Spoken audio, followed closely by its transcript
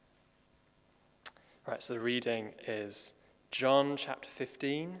Right, so the reading is John chapter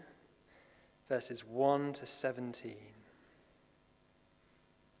 15, verses 1 to 17.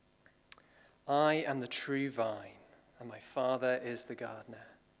 I am the true vine, and my Father is the gardener.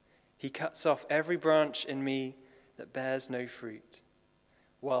 He cuts off every branch in me that bears no fruit,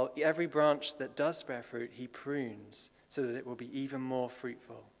 while every branch that does bear fruit he prunes, so that it will be even more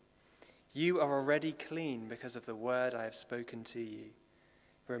fruitful. You are already clean because of the word I have spoken to you.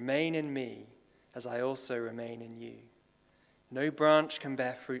 Remain in me, as I also remain in you. No branch can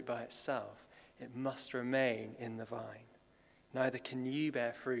bear fruit by itself. It must remain in the vine. Neither can you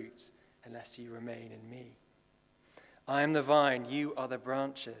bear fruit unless you remain in me. I am the vine, you are the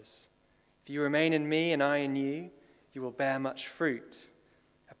branches. If you remain in me and I in you, you will bear much fruit.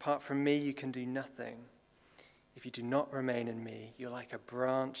 Apart from me, you can do nothing. If you do not remain in me, you're like a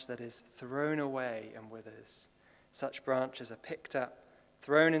branch that is thrown away and withers. Such branches are picked up,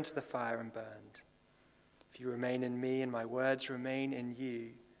 thrown into the fire and burned. If you remain in me and my words remain in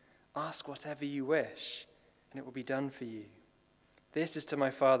you, ask whatever you wish, and it will be done for you. This is to my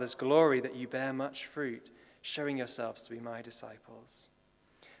Father's glory that you bear much fruit, showing yourselves to be my disciples.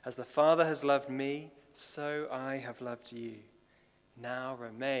 As the Father has loved me, so I have loved you. Now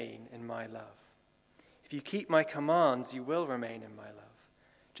remain in my love. If you keep my commands, you will remain in my love,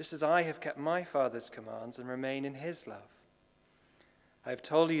 just as I have kept my Father's commands and remain in his love. I have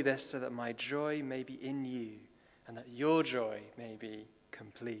told you this so that my joy may be in you and that your joy may be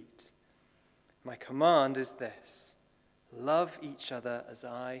complete. My command is this: love each other as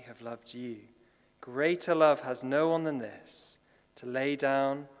I have loved you. Greater love has no one than this, to lay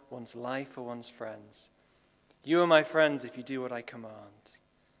down one's life for one's friends. You are my friends if you do what I command.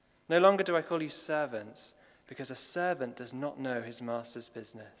 No longer do I call you servants, because a servant does not know his master's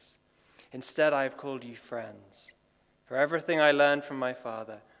business. Instead, I have called you friends. For everything I learned from my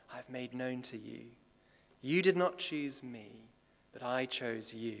Father, I have made known to you. You did not choose me, but I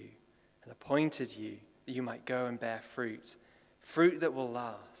chose you and appointed you that you might go and bear fruit, fruit that will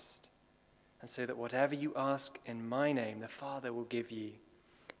last, and so that whatever you ask in my name, the Father will give you.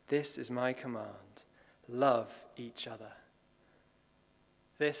 This is my command: love each other.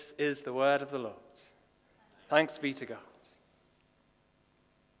 This is the word of the Lord. Thanks be to God.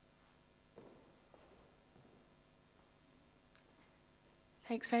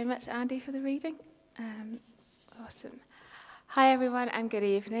 Thanks very much, Andy, for the reading. Awesome. Hi, everyone, and good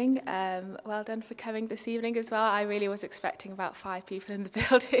evening. Well done for coming this evening as well. I really was expecting about 5 people in the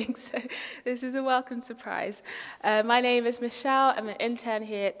building, so this is a welcome surprise. My name is Michelle. I'm an intern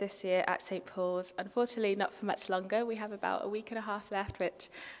here this year at St. Paul's. Unfortunately, not for much longer. We have about a week and a half left, which,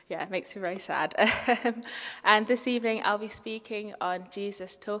 makes me very sad. And this evening, I'll be speaking on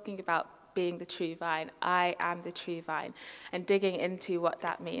Jesus talking about being the true vine. I am the true vine, and digging into what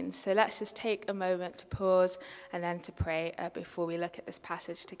that means. So let's just take a moment to pause and then to pray before we look at this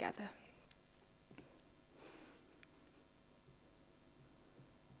passage together.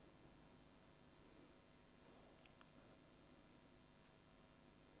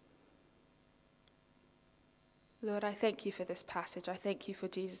 Lord, I thank you for this passage. I thank you for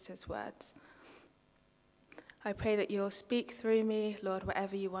Jesus' words. I pray that you'll speak through me, Lord,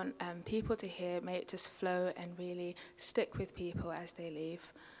 whatever you want people to hear. May it just flow and really stick with people as they leave.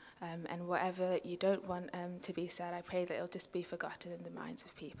 And whatever you don't want to be said, I pray that it'll just be forgotten in the minds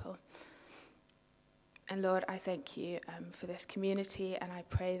of people. And Lord, I thank you for this community, and I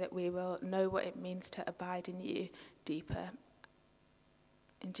pray that we will know what it means to abide in you deeper.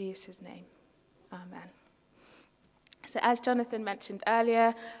 In Jesus' name, amen. So as Jonathan mentioned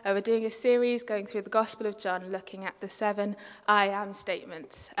earlier, we're doing a series going through the Gospel of John, looking at the 7 I am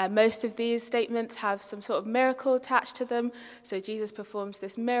statements. Most of these statements have some sort of miracle attached to them. So Jesus performs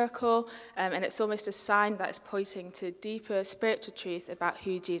this miracle, and it's almost a sign that is pointing to deeper spiritual truth about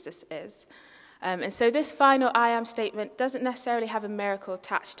who Jesus is. And so this final I am statement doesn't necessarily have a miracle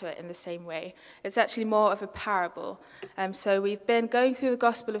attached to it in the same way. It's actually more of a parable. So we've been going through the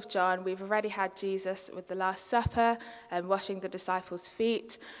Gospel of John. We've already had Jesus with the Last Supper and washing the disciples'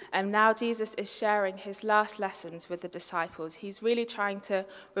 feet. And now Jesus is sharing his last lessons with the disciples. He's really trying to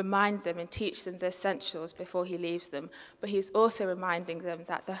remind them and teach them the essentials before he leaves them. But he's also reminding them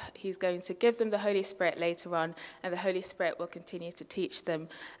that he's going to give them the Holy Spirit later on, and the Holy Spirit will continue to teach them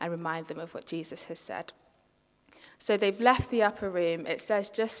and remind them of what Jesus has said. So they've left the upper room. It says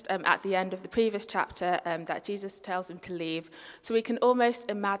just at the end of the previous chapter that Jesus tells them to leave. So we can almost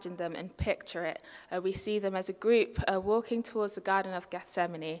imagine them and picture it. We see them as a group walking towards the Garden of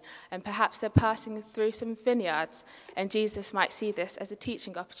Gethsemane, and perhaps they're passing through some vineyards. And Jesus might see this as a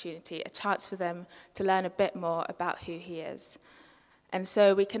teaching opportunity, a chance for them to learn a bit more about who he is. And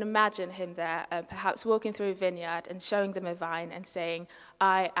so we can imagine him there, perhaps walking through a vineyard and showing them a vine and saying,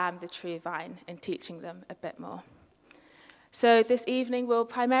 I am the true vine, and teaching them a bit more. So this evening we'll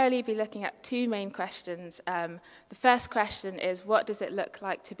primarily be looking at two main questions. The first question is, what does it look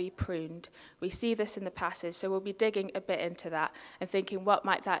like to be pruned? We see this in the passage, so we'll be digging a bit into that and thinking, what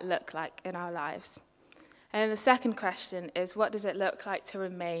might that look like in our lives? And then the second question is, what does it look like to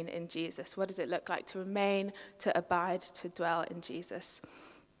remain in Jesus? What does it look like to remain, to abide, to dwell in Jesus?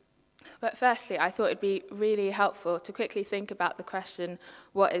 But firstly, I thought it'd be really helpful to quickly think about the question,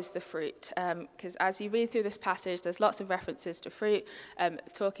 what is the fruit? Because as you read through this passage, there's lots of references to fruit,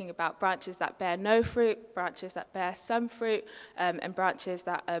 talking about branches that bear no fruit, branches that bear some fruit, and branches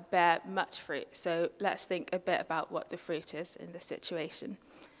that bear much fruit. So let's think a bit about what the fruit is in this situation.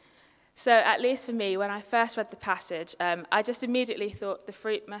 So at least for me, when I first read the passage, I just immediately thought the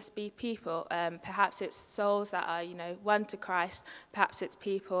fruit must be people. Perhaps it's souls that are, won to Christ. Perhaps it's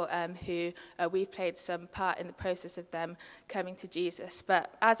people who we've played some part in the process of them coming to Jesus.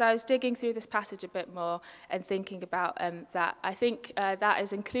 But as I was digging through this passage a bit more and thinking about that, I think that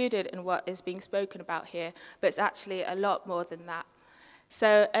is included in what is being spoken about here, but it's actually a lot more than that.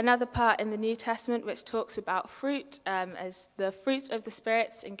 So another part in the New Testament which talks about fruit as the fruit of the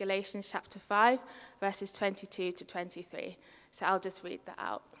Spirit in Galatians chapter 5, verses 22 to 23. So I'll just read that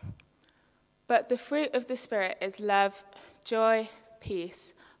out. But the fruit of the Spirit is love, joy,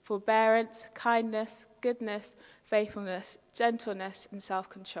 peace, forbearance, kindness, goodness, faithfulness, gentleness, and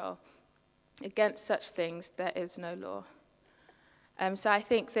self-control. Against such things there is no law. So I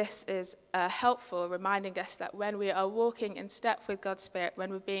think this is helpful, reminding us that when we are walking in step with God's Spirit,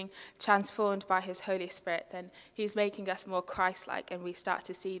 when we're being transformed by his Holy Spirit, then he's making us more Christ-like, and we start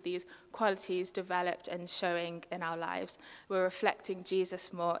to see these qualities developed and showing in our lives. We're reflecting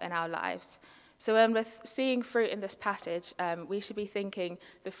Jesus more in our lives. So when we're seeing fruit in this passage, we should be thinking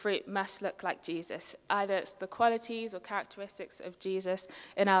the fruit must look like Jesus. Either it's the qualities or characteristics of Jesus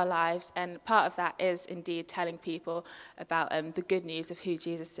in our lives, and part of that is indeed telling people about the good news of who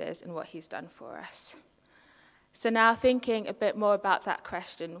Jesus is and what he's done for us. So now thinking a bit more about that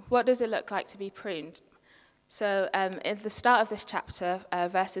question, what does it look like to be pruned? So at the start of this chapter,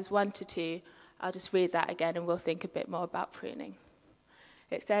 verses 1 to 2, I'll just read that again and we'll think a bit more about pruning.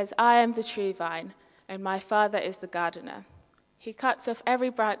 It says, I am the true vine, and my Father is the gardener. He cuts off every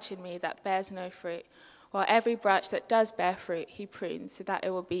branch in me that bears no fruit, while every branch that does bear fruit he prunes, so that it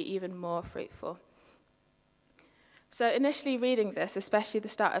will be even more fruitful. So initially reading this, especially the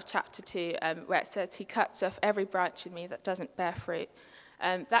start of chapter 2, where it says he cuts off every branch in me that doesn't bear fruit,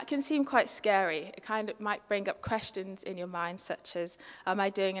 that can seem quite scary. It kind of might bring up questions in your mind, such as, am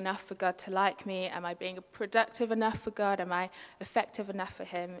I doing enough for God to like me? Am I being productive enough for God? Am I effective enough for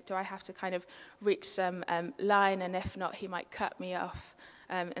him? Do I have to kind of reach some line, and if not, he might cut me off?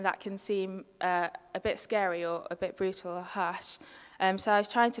 And that can seem a bit scary or a bit brutal or harsh. So I was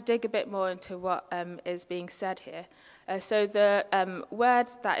trying to dig a bit more into what is being said here. So the word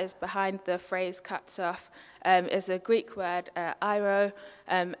that is behind the phrase cuts off is a Greek word, airo,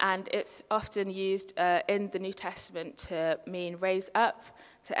 and it's often used in the New Testament to mean raise up,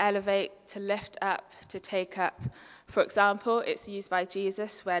 to elevate, to lift up, to take up. For example, it's used by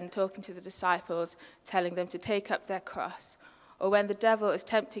Jesus when talking to the disciples, telling them to take up their cross, or when the devil is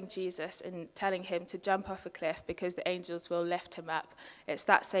tempting Jesus and telling him to jump off a cliff because the angels will lift him up. It's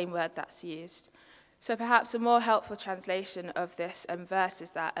that same word that's used. So perhaps a more helpful translation of this verse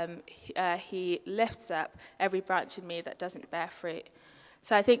is that he lifts up every branch in me that doesn't bear fruit.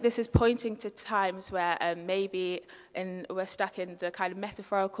 So I think this is pointing to times where maybe we're stuck in the kind of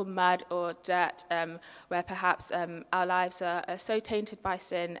metaphorical mud or dirt, where perhaps our lives are so tainted by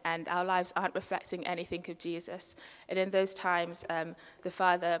sin and our lives aren't reflecting anything of Jesus. And in those times, the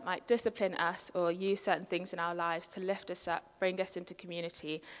Father might discipline us or use certain things in our lives to lift us up, bring us into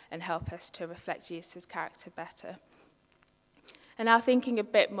community, and help us to reflect Jesus' character better. And now thinking a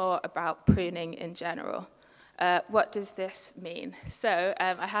bit more about pruning in general. What does this mean? So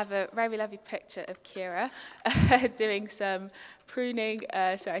I have a very lovely picture of Kira doing some pruning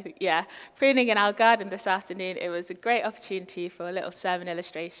in our garden this afternoon. It was a great opportunity for a little sermon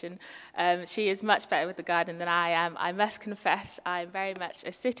illustration. She is much better with the garden than I am. I must confess, I'm very much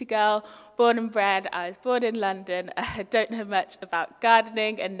a city girl, born and bred. I was born in London. I don't know much about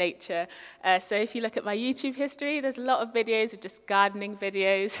gardening and nature. So if you look at my YouTube history, there's a lot of videos of just gardening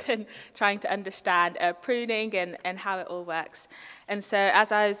videos and trying to understand pruning and how it all works. And so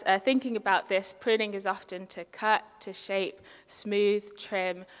as I was thinking about this, pruning is often to cut, to shape, smooth,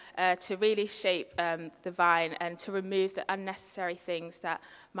 trim, to really shape the vine and to remove the unnecessary things that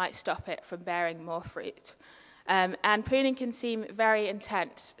might stop it from bearing more fruit. And pruning can seem very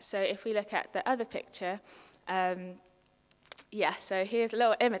intense. So if we look at the other picture, so here's a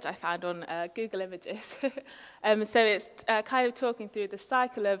little image I found on Google Images. So it's kind of talking through the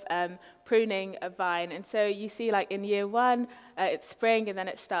cycle of pruning a vine. And so you see, like, in year one, it's spring, and then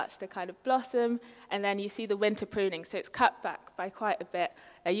it starts to kind of blossom, and then you see the winter pruning. So it's cut back by quite a bit.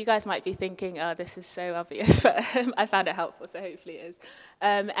 You guys might be thinking, oh, this is so obvious, but I found it helpful, so hopefully it is.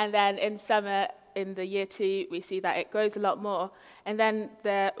 And then in summer, in the year two, we see that it grows a lot more. And then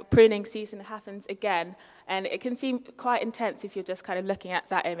the pruning season happens again. And it can seem quite intense if you're just kind of looking at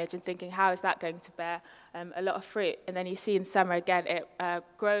that image and thinking, how is that going to bear a lot of fruit? And then you see in summer again, it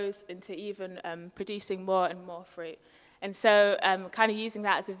grows into even producing more and more fruit. And so kind of using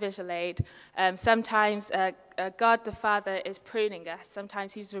that as a visual aid, sometimes God the Father is pruning us.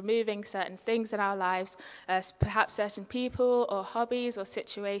 Sometimes he's removing certain things in our lives, perhaps certain people or hobbies or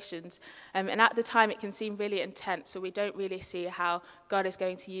situations. And at the time, it can seem really intense, so we don't really see how God is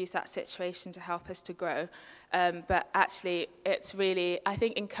going to use that situation to help us to grow. But actually, it's really, I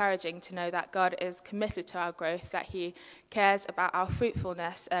think, encouraging to know that God is committed to our growth, that he cares about our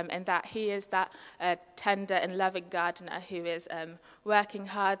fruitfulness, and that he is that tender and loving gardener who is working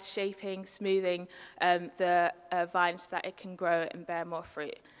hard, shaping, smoothing the vine so that it can grow and bear more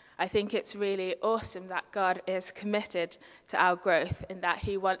fruit. I think it's really awesome that God is committed to our growth and that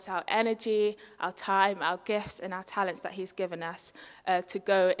he wants our energy, our time, our gifts, and our talents that he's given us to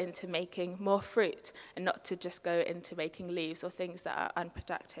go into making more fruit and not to just go into making leaves or things that are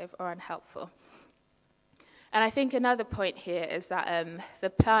unproductive or unhelpful. And I think another point here is that the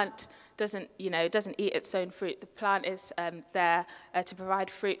plant doesn't eat its own fruit. The plant is there to provide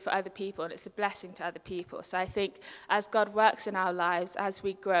fruit for other people, and it's a blessing to other people. So I think as God works in our lives, as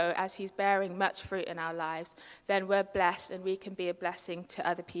we grow, as he's bearing much fruit in our lives, then we're blessed and we can be a blessing to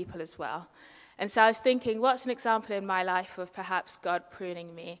other people as well. And so I was thinking, what's an example in my life of perhaps God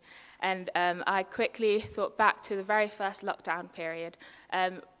pruning me? And I quickly thought back to the very first lockdown period.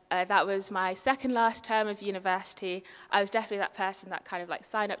 That was my second last term of university. I was definitely that person that kind of like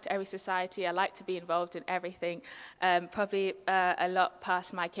signed up to every society. I like to be involved in everything, probably a lot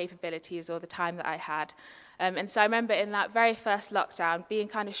past my capabilities or the time that I had. And so I remember in that very first lockdown being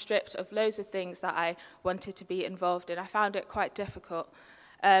kind of stripped of loads of things that I wanted to be involved in. I found it quite difficult.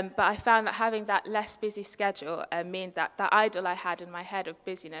 But I found that having that less busy schedule meant that that idol I had in my head of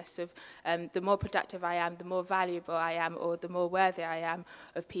busyness, of the more productive I am, the more valuable I am, or the more worthy I am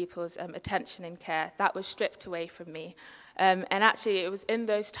of people's attention and care, that was stripped away from me. And actually, it was in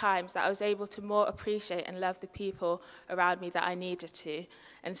those times that I was able to more appreciate and love the people around me that I needed to.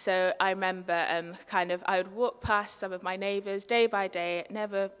 And so I remember I would walk past some of my neighbours day by day,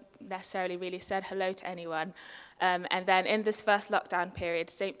 never necessarily really said hello to anyone. And then in this first lockdown period,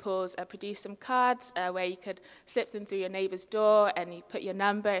 St. Paul's produced some cards where you could slip them through your neighbour's door and you put your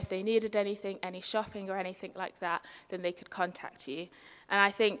number. If they needed anything, any shopping or anything like that, then they could contact you. And I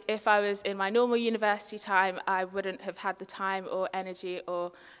think if I was in my normal university time, I wouldn't have had the time or energy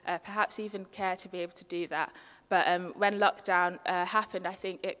or perhaps even care to be able to do that. But when lockdown happened, I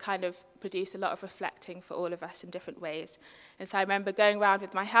think it kind of produced a lot of reflecting for all of us in different ways. And so I remember going around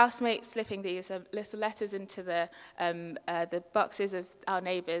with my housemates, slipping these little letters into the boxes of our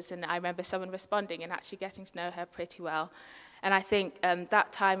neighbours, and I remember someone responding and actually getting to know her pretty well. And I think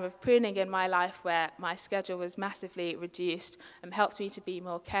that time of pruning in my life where my schedule was massively reduced helped me to be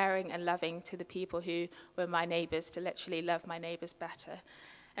more caring and loving to the people who were my neighbours, to literally love my neighbours better.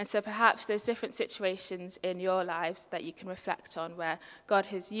 And so perhaps there's different situations in your lives that you can reflect on where God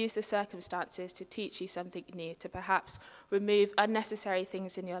has used the circumstances to teach you something new, to perhaps remove unnecessary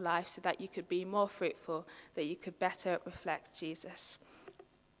things in your life so that you could be more fruitful, that you could better reflect Jesus.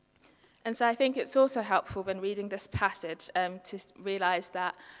 And so I think it's also helpful when reading this passage to realize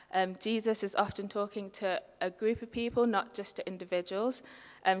that Jesus is often talking to a group of people, not just to individuals.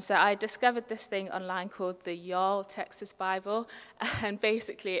 So I discovered this thing online called the Y'all Texas Bible, and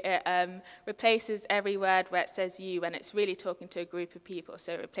basically it replaces every word where it says you when it's really talking to a group of people,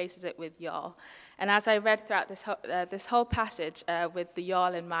 so it replaces it with y'all. And as I read throughout this whole passage with the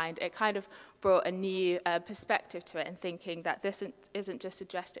y'all in mind, it kind of brought a new perspective to it, and thinking that this isn't just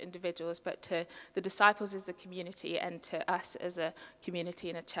addressed to individuals, but to the disciples as a community and to us as a community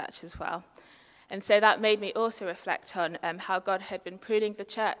and a church as well. And so that made me also reflect on how God had been pruning the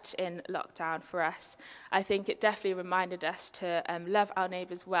church in lockdown for us. I think it definitely reminded us to love our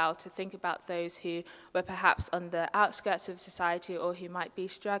neighbours well, to think about those who were perhaps on the outskirts of society or who might be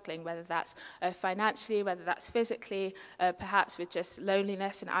struggling, whether that's financially, whether that's physically, perhaps with just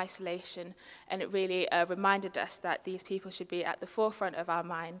loneliness and isolation. And it really reminded us that these people should be at the forefront of our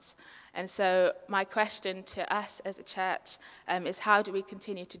minds. And so my question to us as a church is, how do we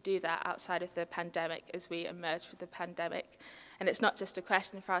continue to do that outside of the pandemic as we emerge from the pandemic? And it's not just a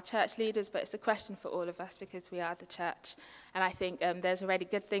question for our church leaders, but it's a question for all of us because we are the church. And I think there's already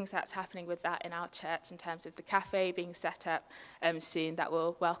good things that's happening with that in our church in terms of the cafe being set up soon that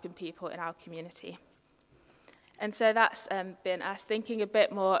will welcome people in our community. And so that's been us thinking a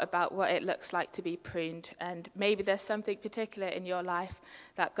bit more about what it looks like to be pruned. And maybe there's something particular in your life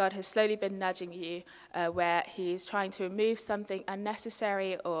that God has slowly been nudging you where he's trying to remove something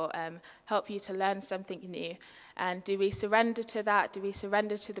unnecessary or help you to learn something new. And do we surrender to that? Do we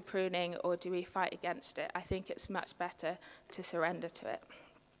surrender to the pruning, or do we fight against it? I think it's much better to surrender to it.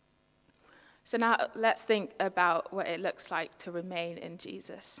 So now let's think about what it looks like to remain in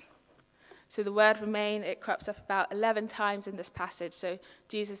Jesus. So the word remain, it crops up about 11 times in this passage. So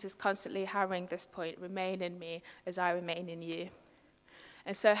Jesus is constantly hammering this point, remain in me as I remain in you.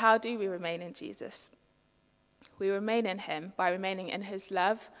 And so how do we remain in Jesus? We remain in him by remaining in his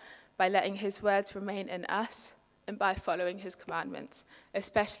love, by letting his words remain in us, and by following his commandments,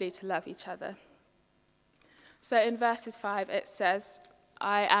 especially to love each other. So in verses 5, it says,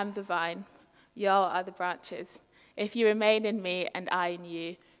 I am the vine, y'all are the branches. If you remain in me and I in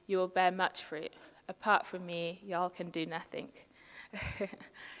you, you will bear much fruit. Apart from me, y'all can do nothing.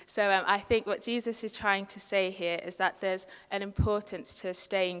 So I think what Jesus is trying to say here is that there's an importance to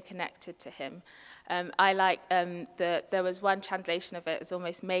staying connected to him. I like there was one translation of it as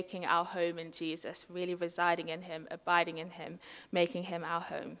almost making our home in Jesus, really residing in him, abiding in him, making him our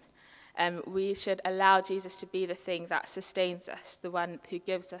home. We should allow Jesus to be the thing that sustains us, the one who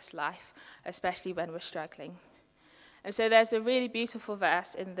gives us life, especially when we're struggling. And so there's a really beautiful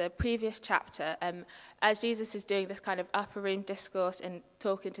verse in the previous chapter. As Jesus is doing this kind of upper room discourse and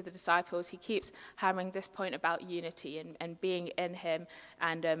talking to the disciples, he keeps hammering this point about unity and being in him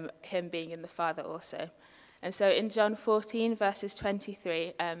and him being in the Father also. And so in John 14, verses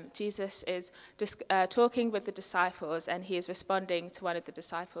 23, Jesus is talking with the disciples, and he is responding to one of the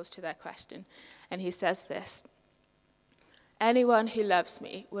disciples to their question. And he says this, anyone who loves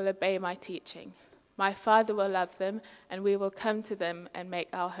me will obey my teaching. My Father will love them, and we will come to them and make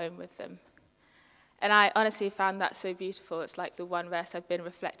our home with them. And I honestly found that so beautiful. It's like the one verse I've been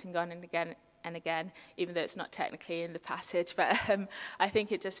reflecting on and again, even though it's not technically in the passage. But I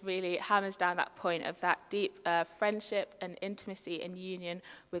think it just really hammers down that point of that deep friendship and intimacy and union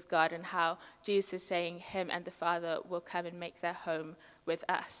with God, and how Jesus is saying him and the Father will come and make their home with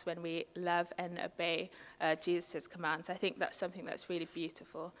us when we love and obey Jesus' commands. I think that's something that's really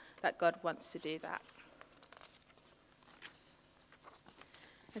beautiful, that God wants to do that.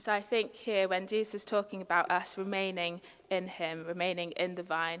 And so I think here, when Jesus is talking about us remaining in him, remaining in the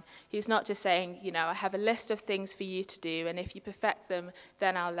vine, he's not just saying, I have a list of things for you to do, and if you perfect them,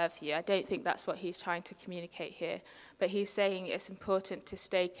 then I'll love you. I don't think that's what he's trying to communicate here. But he's saying it's important to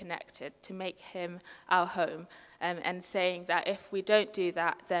stay connected, to make him our home, and saying that if we don't do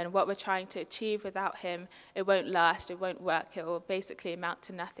that, then what we're trying to achieve without him, it won't last, it won't work, it will basically amount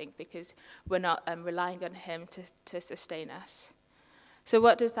to nothing because we're not relying on him to sustain us. So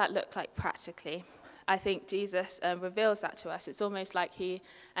what does that look like practically? I think Jesus reveals that to us. It's almost like he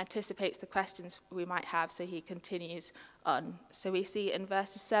anticipates the questions we might have, so he continues on. So we see in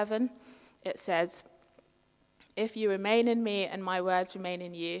verse 7, it says, if you remain in me and my words remain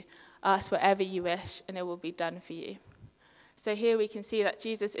in you, ask whatever you wish and it will be done for you. So here we can see that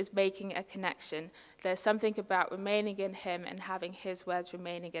Jesus is making a connection. There's something about remaining in him and having his words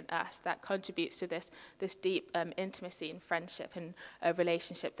remaining in us that contributes to this deep intimacy and friendship and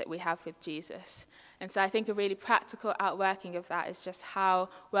relationship that we have with Jesus. And so I think a really practical outworking of that is just how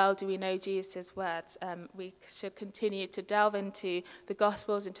well do we know Jesus' words. We should continue to delve into the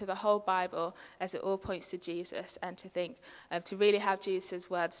Gospels, into the whole Bible, as it all points to Jesus, and to think, to really have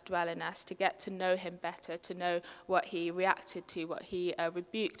Jesus' words dwell in us, to get to know him better, to know what he reacted to, what he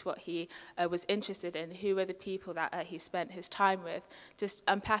rebuked, what he was interested in, who were the people that he spent his time with. Just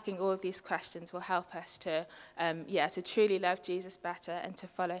unpacking all of these questions will help us to truly love Jesus better and to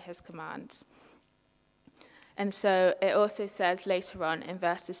follow his commands. And so it also says later on in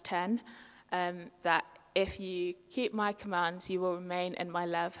verses 10 that if you keep my commands, you will remain in my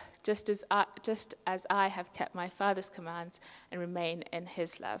love, just as I have kept my Father's commands and remain in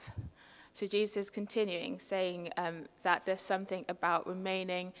his love. So Jesus is continuing, saying that there's something about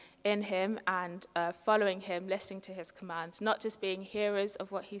remaining in him and following him, listening to his commands, not just being hearers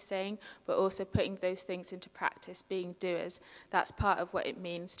of what he's saying, but also putting those things into practice, being doers. That's part of what it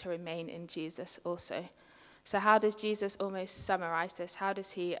means to remain in Jesus also. So how does Jesus almost summarize this? How does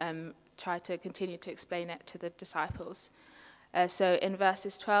he try to continue to explain it to the disciples? So in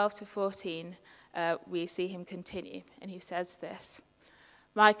verses 12 to 14, we see him continue, and he says this: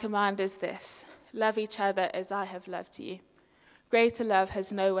 "My command is this, love each other as I have loved you. Greater love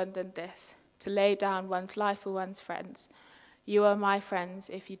has no one than this, to lay down one's life for one's friends. You are my friends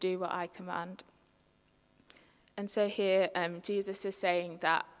if you do what I command." And so here Jesus is saying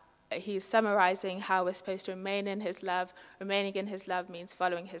that he's summarizing how we're supposed to remain in his love. Remaining in his love means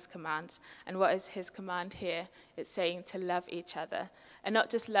following his commands. And what is his command here? It's saying to love each other. And not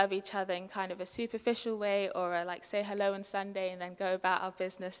just love each other in kind of a superficial way or like say hello on Sunday and then go about our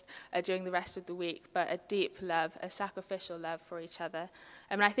business during the rest of the week, but a deep love, a sacrificial love for each other.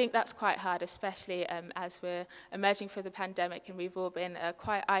 And I think that's quite hard, especially as we're emerging from the pandemic and we've all been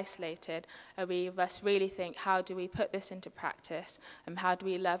quite isolated. We must really think, how do we put this into practice? And how do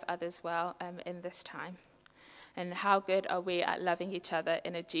we love others well in this time? And how good are we at loving each other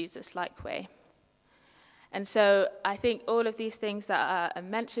in a Jesus-like way? And so I think all of these things that are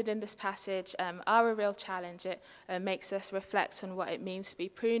mentioned in this passage are a real challenge. It makes us reflect on what it means to be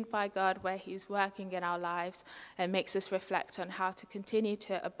pruned by God, where he's working in our lives, and makes us reflect on how to continue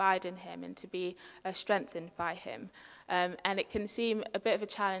to abide in him and to be strengthened by him. And it can seem a bit of a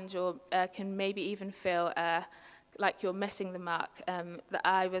challenge, or can maybe even feel like you're missing the mark. That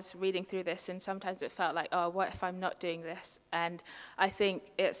I was reading through this, and sometimes it felt like, oh, what if I'm not doing this? And I think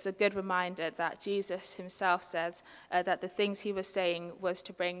it's a good reminder that Jesus himself says that the things he was saying was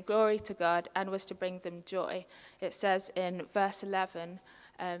to bring glory to God and was to bring them joy. It says in verse 11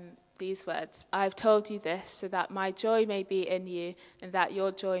 these words: "I've told you this so that my joy may be in you and that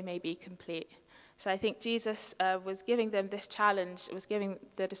your joy may be complete." So I think Jesus was giving them this challenge, was giving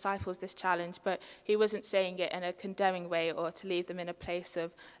the disciples this challenge, but he wasn't saying it in a condemning way or to leave them in a place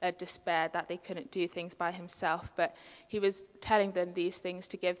of despair that they couldn't do things by himself. But he was telling them these things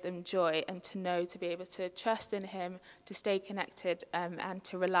to give them joy and to know, to be able to trust in him, to stay connected and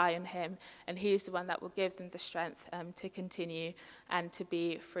to rely on him. And he's the one that will give them the strength to continue and to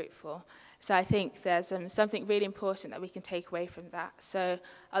be fruitful. So I think there's something really important that we can take away from that. So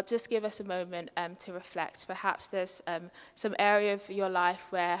I'll just give us a moment to reflect. Perhaps there's some area of your life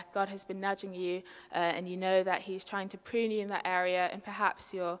where God has been nudging you and you know that he's trying to prune you in that area, and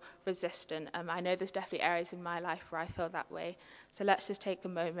perhaps you're resistant. I know there's definitely areas in my life where I feel that way. So let's just take a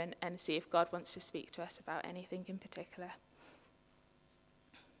moment and see if God wants to speak to us about anything in particular.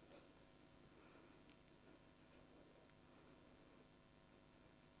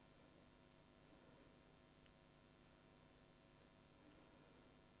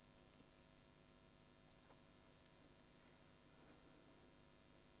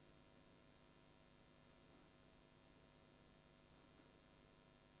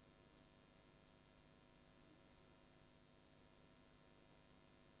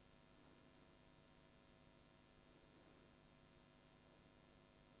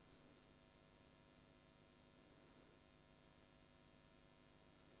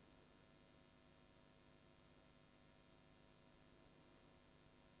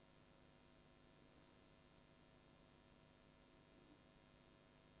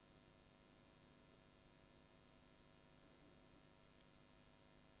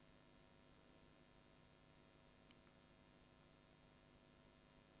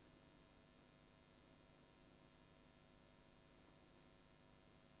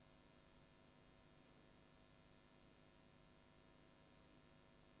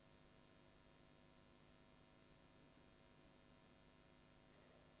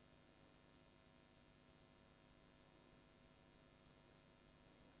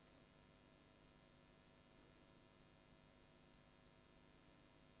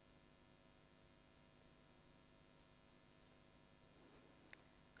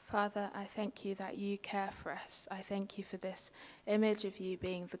 Father, I thank you that you care for us. I thank you for this image of you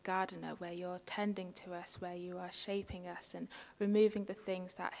being the gardener, where you're tending to us, where you are shaping us and removing the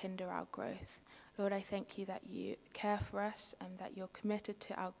things that hinder our growth. Lord, I thank you that you care for us and that you're committed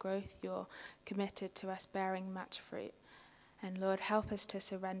to our growth. You're committed to us bearing much fruit. And Lord, help us to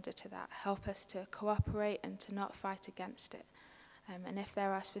surrender to that. Help us to cooperate and to not fight against it. And if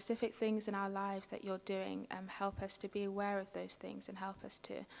there are specific things in our lives that you're doing, help us to be aware of those things and help us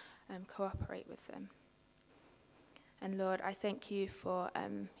to cooperate with them. And Lord, I thank you for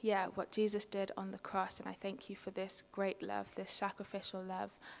what Jesus did on the cross, and I thank you for this great love, this sacrificial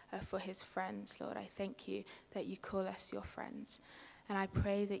love for his friends. Lord, I thank you that you call us your friends. And I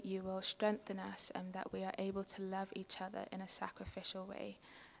pray that you will strengthen us and that we are able to love each other in a sacrificial way.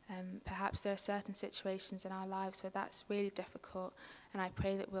 Perhaps there are certain situations in our lives where that's really difficult, and I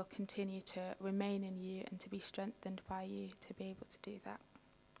pray that we'll continue to remain in you and to be strengthened by you to be able to do that.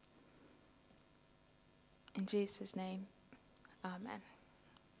 In Jesus' name, Amen.